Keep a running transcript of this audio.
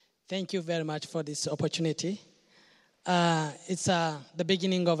Thank you very much for this opportunity. It's the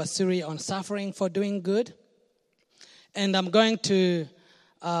beginning of a series on suffering for doing good. And I'm going to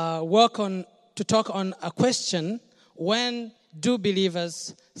talk on a question: when do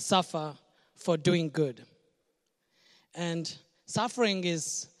believers suffer for doing good? And suffering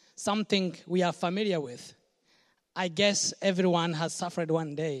is something we are familiar with. I guess everyone has suffered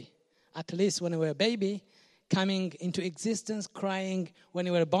one day, at least when we were a baby, coming into existence, crying when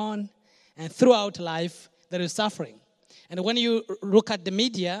you were born, and throughout life there is suffering. And when you look at the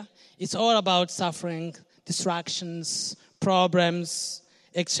media, it's all about suffering, distractions, problems,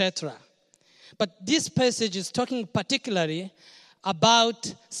 etc. But this passage is talking particularly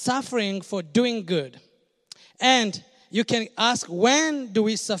about suffering for doing good. And you can ask, when do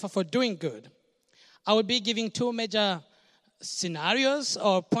we suffer for doing good? I will be giving two major scenarios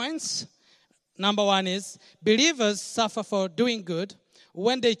or points. Number one is believers suffer for doing good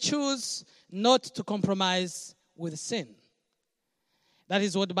when they choose not to compromise with sin. That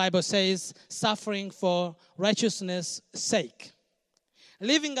is what the Bible says, suffering for righteousness' sake.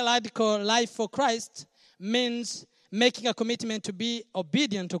 Living a radical life for Christ means making a commitment to be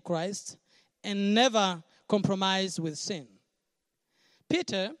obedient to Christ and never compromise with sin.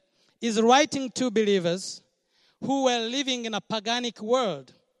 Peter is writing to believers who were living in a paganic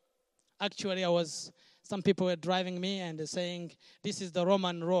world. Actually, some people were driving me and saying, this is the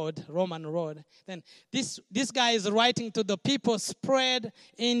Roman road. Then this guy is writing to the people spread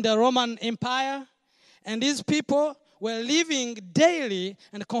in the Roman Empire. And these people were living daily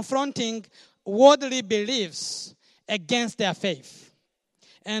and confronting worldly beliefs against their faith.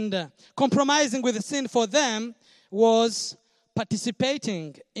 And compromising with sin for them was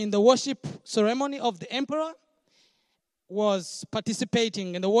participating in the worship ceremony of the emperor, was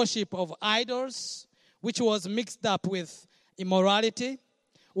participating in the worship of idols, which was mixed up with immorality,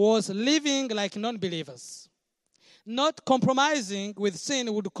 was living like non-believers. Not compromising with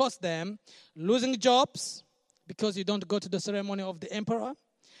sin would cost them losing jobs because you don't go to the ceremony of the emperor,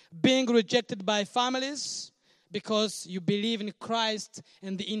 being rejected by families because you believe in Christ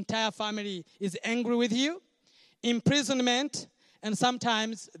and the entire family is angry with you, imprisonment, and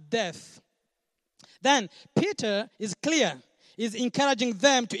sometimes death. Then Peter is clear. He's encouraging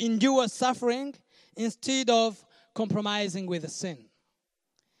them to endure suffering instead of compromising with sin.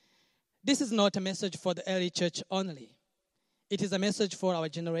 This is not a message for the early church only. It is a message for our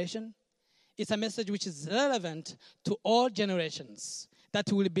generation. It's a message which is relevant to all generations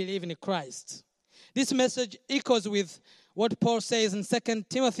that will believe in Christ. This message echoes with what Paul says in 2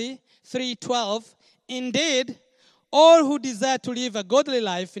 Timothy 3:12. Indeed, all who desire to live a godly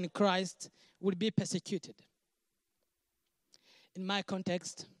life in Christ will be persecuted. In my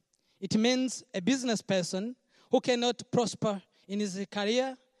context, it means a business person who cannot prosper in his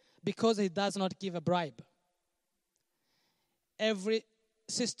career because he does not give a bribe. Every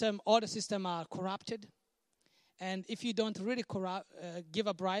system, all the systems are corrupted. And if you don't really give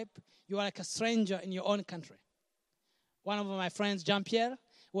a bribe, you are like a stranger in your own country. One of my friends, Jean-Pierre,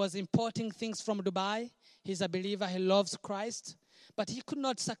 was importing things from Dubai. He's a believer. He loves Christ. But he could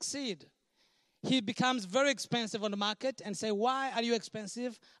not succeed. He becomes very expensive on the market and say, why are you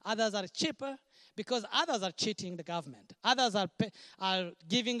expensive? Others are cheaper because others are cheating the government. Others are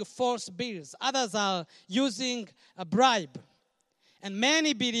giving false bills. Others are using a bribe. And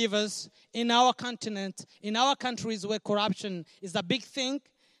many believers in our continent, in our countries where corruption is a big thing,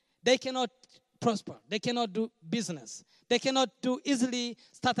 they cannot prosper. They cannot do business. They cannot easily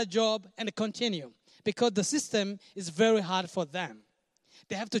start a job and continue because the system is very hard for them.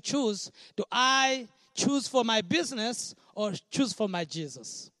 They have to choose, do I choose for my business or choose for my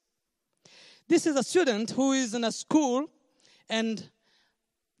Jesus? This is a student who is in a school, and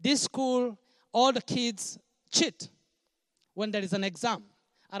this school, all the kids cheat when there is an exam.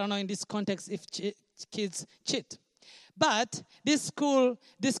 I don't know in this context if kids cheat. But this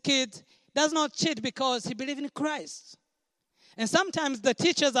kid does not cheat because he believes in Christ. And sometimes the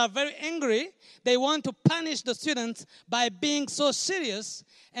teachers are very angry. They want to punish the students by being so serious,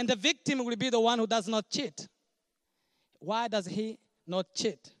 and the victim will be the one who does not cheat. Why does he not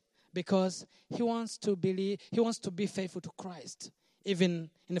cheat? Because he wants to be faithful to Christ, even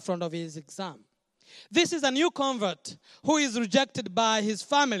in front of his exam. This is a new convert who is rejected by his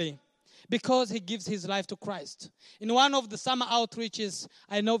family because he gives his life to Christ. In one of the summer outreaches,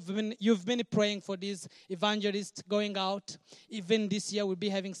 I know you've been praying for these evangelists going out. Even this year, we'll be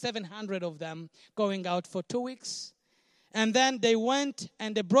having 700 of them going out for 2 weeks. And then they went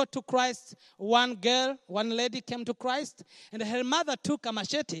and they brought to Christ one lady came to Christ, and her mother took a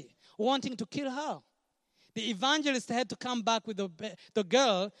machete wanting to kill her. The evangelist had to come back with the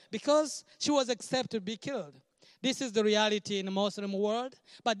girl because she was accepted to be killed. This is the reality in the Muslim world,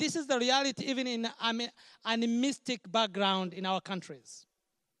 but this is the reality even in animistic background in our countries.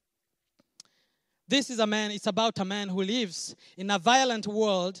 It's about a man who lives in a violent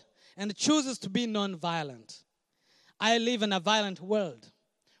world and chooses to be non-violent. I live in a violent world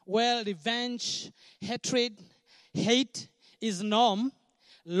where revenge, hatred, hate is norm,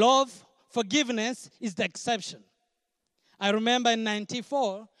 love, forgiveness is the exception. I remember in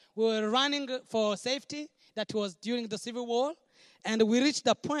 1994, we were running for safety. That was during the Civil War. And we reached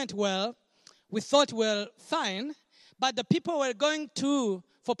the point where we thought we were fine, but the people were going to,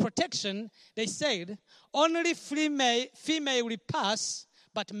 for protection, they said, only female will pass,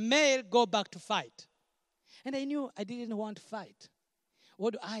 but male go back to fight. And I knew I didn't want to fight.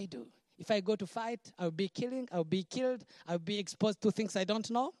 What do? If I go to fight, I'll be killed, I'll be exposed to things I don't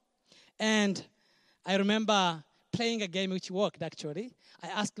know. And I remember playing a game which worked, actually. I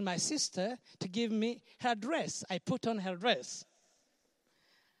asked my sister to give me her dress. I put on her dress.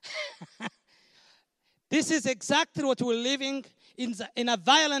 This is exactly what we're living in a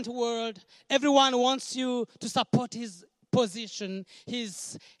violent world. Everyone wants you to support his position,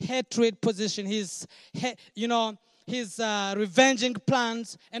 his hatred position, his revenging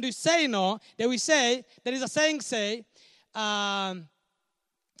plans. And we say no. Then we say, there is a saying,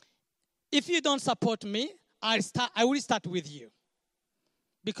 if you don't support me, I will start with you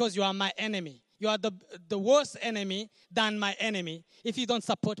because you are my enemy. You are the worst enemy than my enemy if you don't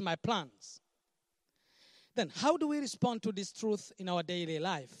support my plans. Then how do we respond to this truth in our daily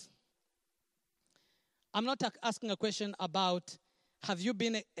life? I'm not asking a question about have you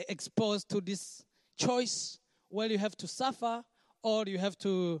been exposed to this choice where you have to suffer or you have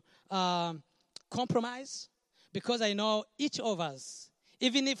to compromise? Because I know each of us,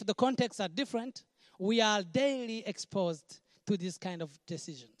 even if the contexts are different, we are daily exposed to this kind of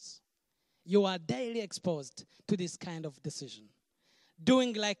decisions. You are daily exposed to this kind of decision.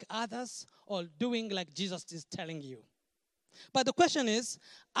 Doing like others or doing like Jesus is telling you. But the question is,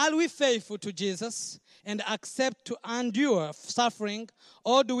 are we faithful to Jesus and accept to endure suffering,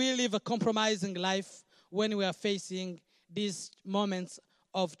 or do we live a compromising life when we are facing these moments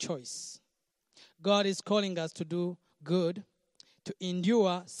of choice? God is calling us to do good, to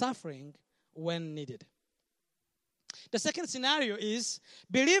endure suffering when needed. The second scenario is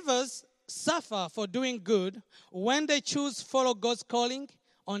believers suffer for doing good when they choose to follow God's calling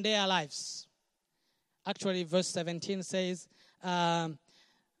on their lives. Actually, verse 17 says about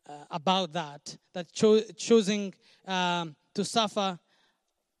that choosing to suffer.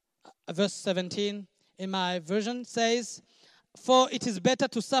 Verse 17 in my version says, "For it is better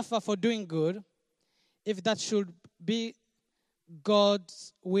to suffer for doing good, if that should be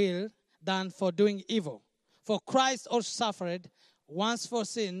God's will, than for doing evil. For Christ also suffered once for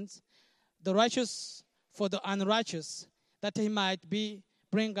sins, the righteous for the unrighteous, that he might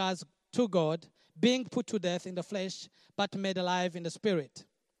bring us to God, being put to death in the flesh, but made alive in the spirit."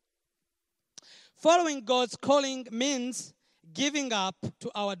 Following God's calling means giving up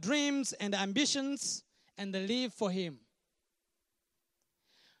to our dreams and ambitions and live for him.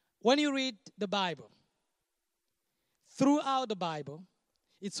 When you read the Bible, throughout the Bible,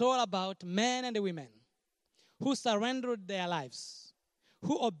 it's all about men and women who surrendered their lives,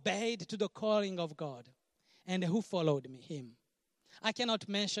 who obeyed to the calling of God, and who followed him. I cannot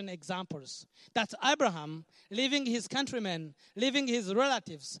mention examples. That's Abraham leaving his countrymen, leaving his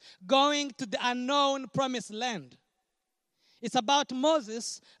relatives, going to the unknown promised land. It's about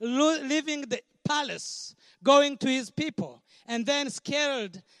Moses leaving the palace, going to his people, and then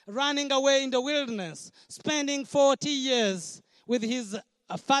scared, running away in the wilderness, spending 40 years with his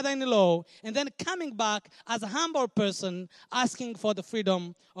father-in-law, and then coming back as a humble person, asking for the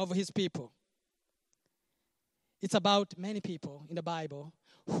freedom of his people. It's about many people in the Bible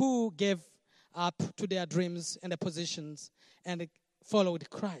who gave up to their dreams and their positions and followed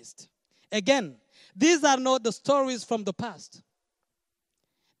Christ. Again, these are not the stories from the past.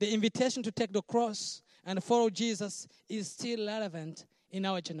 The invitation to take the cross and follow Jesus is still relevant in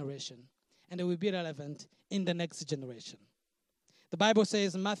our generation, and it will be relevant in the next generation. The Bible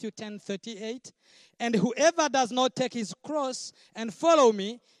says in Matthew 10:38, "And whoever does not take his cross and follow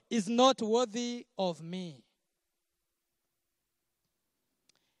me is not worthy of me."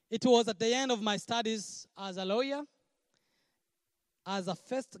 It was at the end of my studies as a lawyer, as a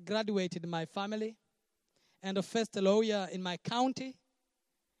first graduate in my family, and a first lawyer in my county,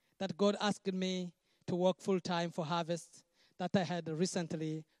 that God asked me to work full-time for Harvest that I had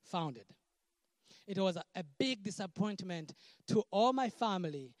recently founded. It was a big disappointment to all my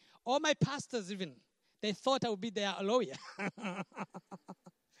family, all my pastors even, They thought I would be their lawyer.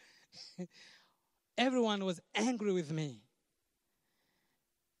 Everyone was angry with me.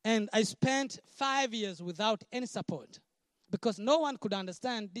 And I spent 5 years without any support because no one could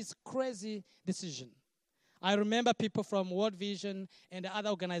understand this crazy decision. I remember people from World Vision and the other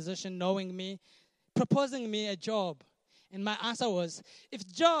organization knowing me, proposing me a job. And my answer was, if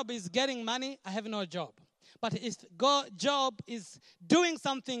job is getting money, I have no job. But if job is doing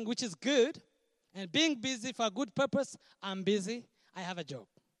something which is good and being busy for a good purpose, I'm busy, I have a job.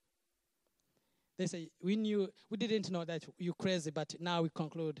 They say, we didn't know that you're crazy, but now we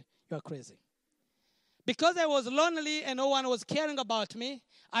conclude you're crazy. Because I was lonely and no one was caring about me,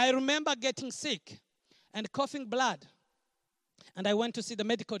 I remember getting sick and coughing blood. And I went to see the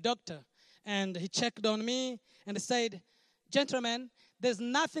medical doctor, and he checked on me and said, gentlemen, there's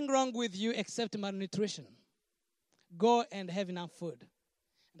nothing wrong with you except malnutrition. Go and have enough food.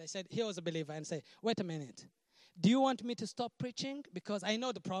 And I said, he was a believer, and said, wait a minute. Do you want me to stop preaching? Because I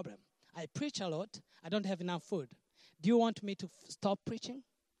know the problem. I preach a lot. I don't have enough food. Do you want me to stop preaching?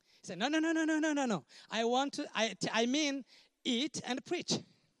 He said, no. I mean, eat and preach.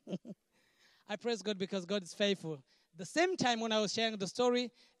 I praise God because God is faithful. The same time when I was sharing the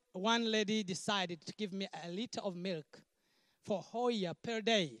story, one lady decided to give me a liter of milk for a whole year per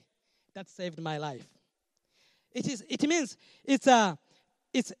day. That saved my life. It means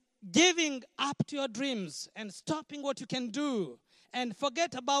it's giving up to your dreams and stopping what you can do and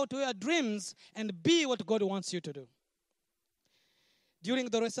forget about your dreams and be what God wants you to do. During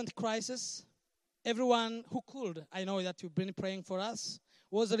the recent crisis, everyone who could, I know that you've been praying for us,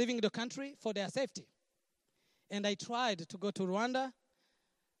 was leaving the country for their safety. And I tried to go to Rwanda,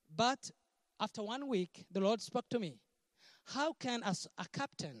 but after 1 week, the Lord spoke to me. How can a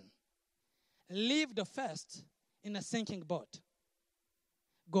captain leave the first in a sinking boat,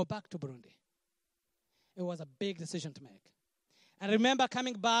 go back to Burundi? It was a big decision to make. I remember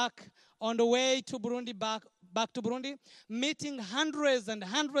coming back on the way to Burundi, back to Burundi, meeting hundreds and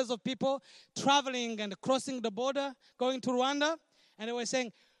hundreds of people traveling and crossing the border, going to Rwanda. And they were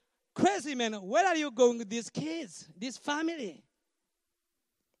saying, crazy man, where are you going with these kids, this family?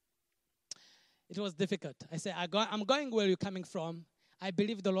 It was difficult. I said, I'm going where you're coming from. I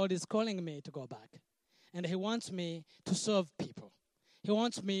believe the Lord is calling me to go back. And he wants me to serve people. He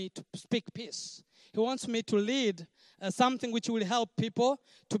wants me to speak peace. He wants me to lead something which will help people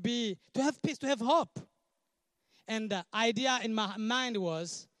to have peace, to have hope. And the idea in my mind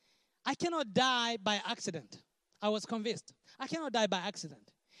was, I cannot die by accident. I was convinced. I cannot die by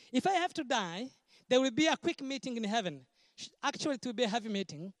accident. If I have to die, there will be a quick meeting in heaven. Actually, it will be a heavy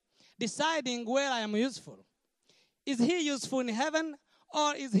meeting, deciding where I am useful. Is he useful in heaven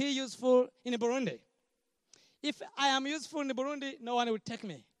or is he useful in Burundi? If I am useful in Burundi, no one will take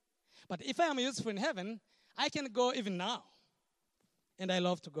me. But if I am useful in heaven, I can go even now. And I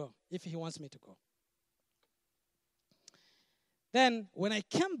love to go if he wants me to go. Then when I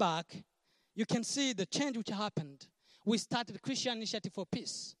came back, you can see the change which happened. We started Christian Initiative for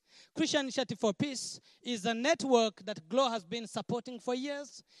Peace. Christian Initiative for Peace is a network that GLOW has been supporting for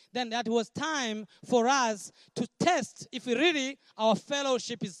years. Then that was time for us to test if really our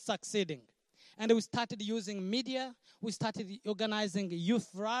fellowship is succeeding. And we started using media. We started organizing youth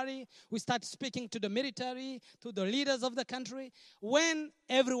rally. We started speaking to the military, to the leaders of the country. When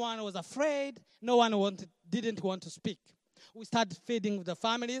everyone was afraid, no one didn't want to speak. We started feeding the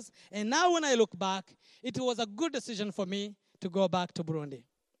families. And now when I look back, it was a good decision for me to go back to Burundi.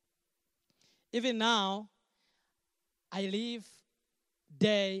 Even now, I live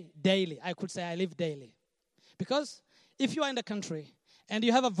daily. I could say I live daily. Because if you are in the country and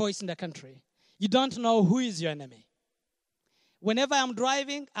you have a voice in the country, you don't know who is your enemy. Whenever I'm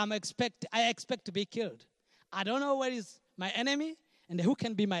driving, I expect to be killed. I don't know where is my enemy and who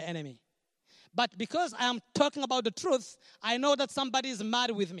can be my enemy. But because I am talking about the truth, I know that somebody is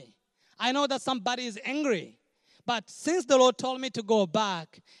mad with me. I know that somebody is angry. But since the Lord told me to go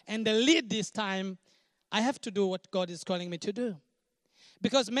back and lead this time, I have to do what God is calling me to do.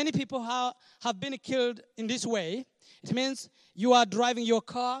 Because many people have been killed in this way. It means you are driving your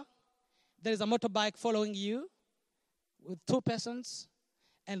car. There is a motorbike following you with 2 persons.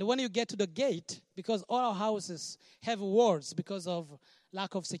 And when you get to the gate, because all our houses have walls because of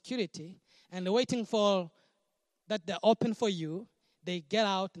lack of security, and waiting for that they're open for you, they get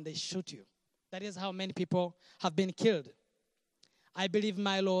out and they shoot you. That is how many people have been killed. I believe,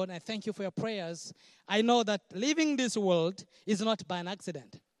 my Lord, I thank you for your prayers. I know that living this world is not by an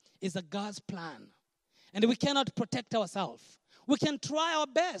accident. It's a God's plan. And we cannot protect ourselves. We can try our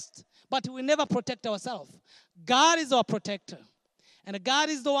best, but we never protect ourselves. God is our protector. And God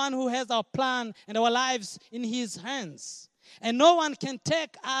is the one who has our plan and our lives in his hands. And no one can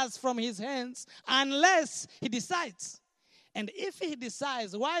take us from his hands unless he decides. And if he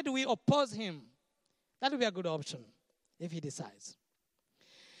decides, why do we oppose him? That would be a good option if he decides.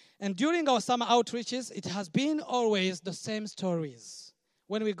 And during our summer outreaches, it has been always the same stories.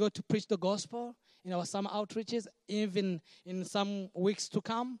 When we go to preach the gospel in our summer outreaches, even in some weeks to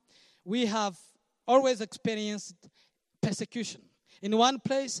come, we have always experienced persecution. In one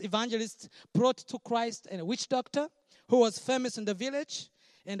place, evangelists brought to Christ a witch doctor who was famous in the village,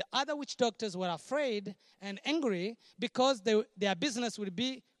 and other witch doctors were afraid and angry because their business would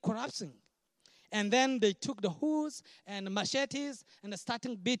be corrupting. And then they took the hoods and machetes and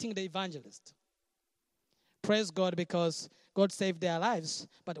started beating the evangelist. Praise God, because God saved their lives.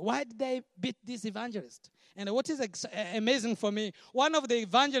 But why did they beat this evangelist? And what is amazing for me, one of the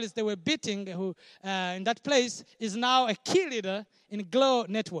evangelists they were beating who in that place is now a key leader in Glow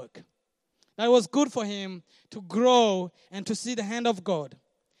Network. That was good for him to grow and to see the hand of God.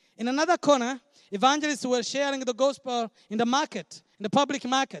 In another corner, evangelists were sharing the gospel in the market, in the public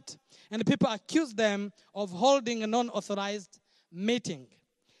market. And people accused them of holding a non-authorized meeting.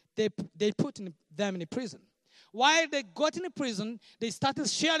 They put them in prison. While they got in prison, they started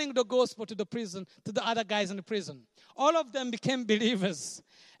sharing the gospel to the prison, to the other guys in the prison. All of them became believers.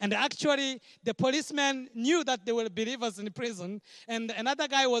 And actually, the policemen knew that they were believers in the prison. And another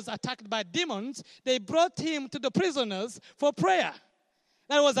guy was attacked by demons. They brought him to the prisoners for prayer.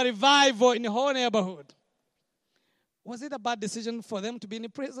 That was a revival in the whole neighborhood. Was it a bad decision for them to be in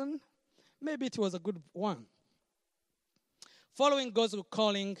prison? Maybe it was a good one. Following God's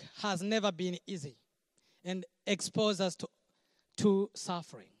calling has never been easy and exposed us to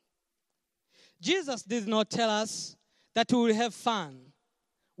suffering. Jesus did not tell us that we will have fun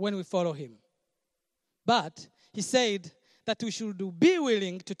when we follow him. But he said that we should be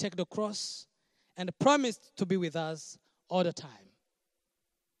willing to take the cross and promised to be with us all the time.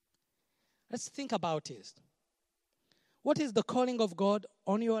 Let's think about it. What is the calling of God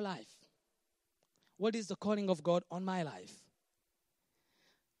on your life? What is the calling of God on my life?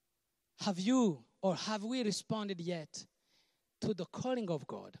 Have you or have we responded yet to the calling of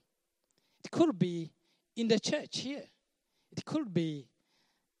God? It could be in the church here. It could be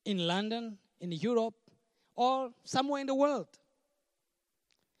in London, in Europe, or somewhere in the world.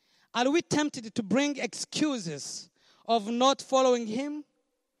 Are we tempted to bring excuses of not following him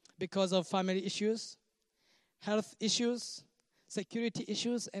because of family issues, health issues, security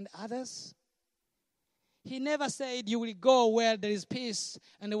issues, and others? He never said you will go where there is peace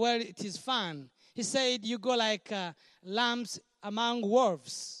and where it is fun. He said you go like lambs among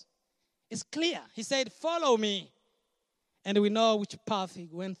wolves. It's clear. He said, follow me. And we know which path he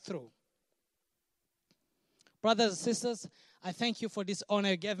went through. Brothers and sisters, I thank you for this honor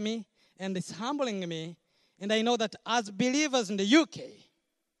you gave me. And it's humbling me. And I know that as believers in the UK,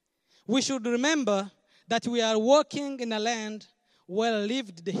 we should remember that we are walking in a land where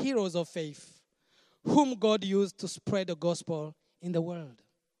lived the heroes of faith, whom God used to spread the gospel in the world.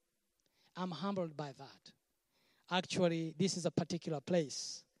 I'm humbled by that. Actually, this is a particular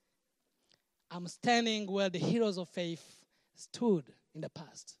place. I'm standing where the heroes of faith stood in the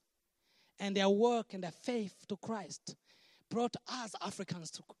past. And their work and their faith to Christ brought us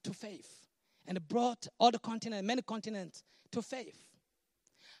Africans to faith. And brought all the continents, many continents, to faith.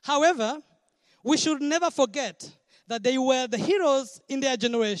 However, we should never forget that they were the heroes in their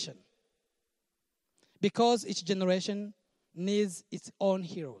generation. Because each generation needs its own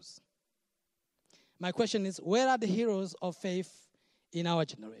heroes. My question is, where are the heroes of faith in our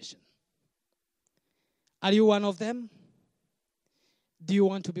generation? Are you one of them? Do you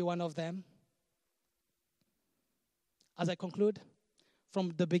want to be one of them? As I conclude,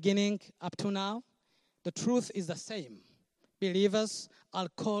 from the beginning up to now, the truth is the same. Believers are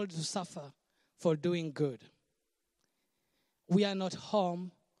called to suffer for doing good. We are not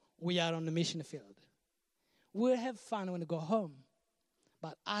home, we are on the mission field. We'll have fun when we go home.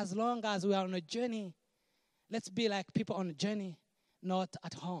 But as long as we are on a journey, let's be like people on a journey, not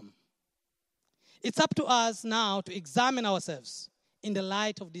at home. It's up to us now to examine ourselves in the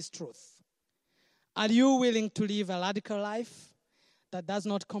light of this truth. Are you willing to live a radical life that does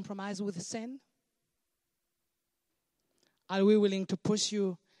not compromise with sin? Are we willing to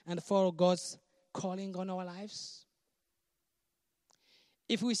pursue and follow God's calling on our lives?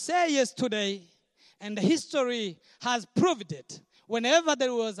 If we say yes today, and history has proved it, whenever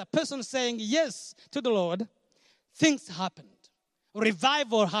there was a person saying yes to the Lord, things happened.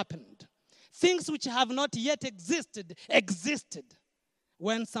 Revival happened. Things which have not yet existed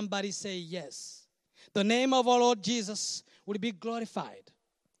when somebody say yes. The name of our Lord Jesus will be glorified.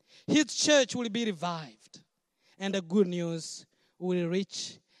 His church will be revived. And the good news will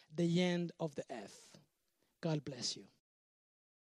reach the end of the earth. God bless you.